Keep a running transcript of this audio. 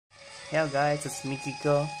Hey guys, it's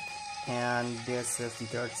Mikiko, and this is the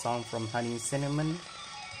third song from Honey Cinnamon.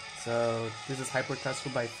 So this is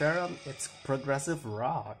Hypertexture by Ferrum. It's progressive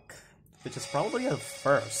rock, which is probably a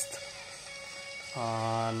first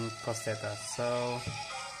on costheta. So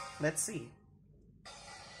let's see.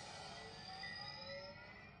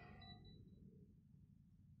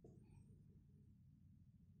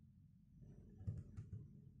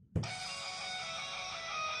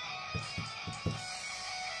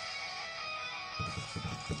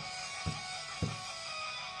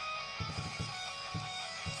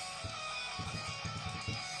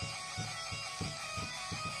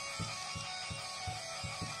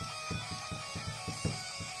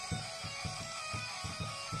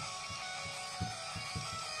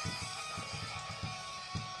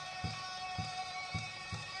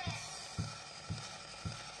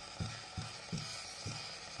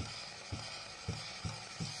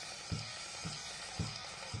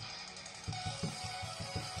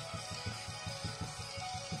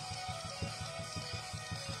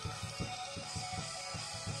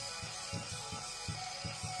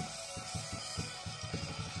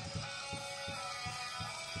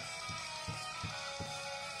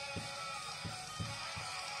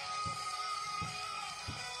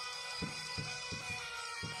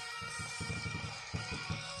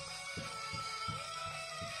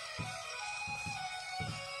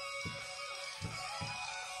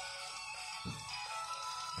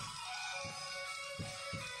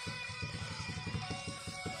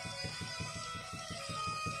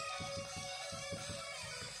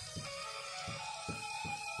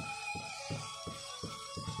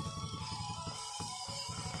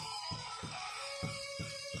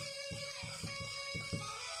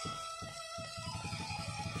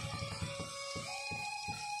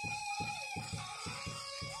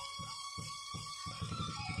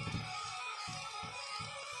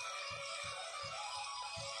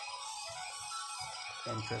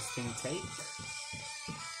 Interesting take.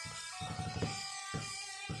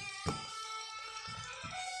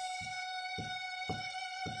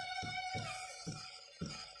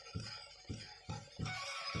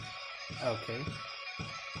 Okay.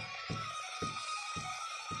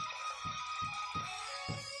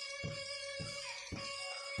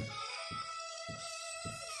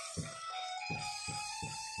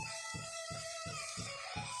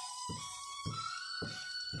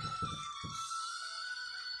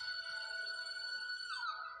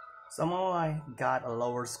 Somehow I got a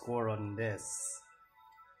lower score on this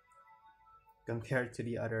compared to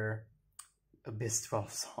the other Abyss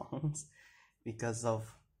 12 songs because of,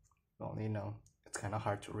 well, it's kind of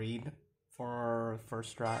hard to read for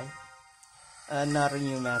first try. Another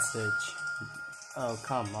new message. Oh,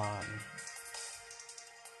 come on.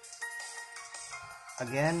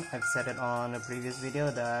 Again, I've said it on a previous video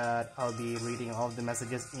that I'll be reading all of the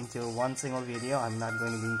messages into one single video. I'm not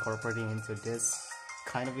going to be incorporating into this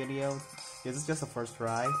kind of video. This is just a first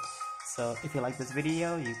try. So if you like this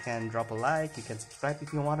video, you can drop a like, you can subscribe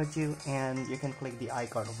if you wanted to, and you can click the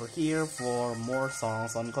icon over here for more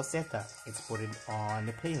songs on costheta. It's put it on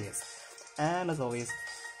the playlist. And as always,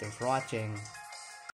 thanks for watching.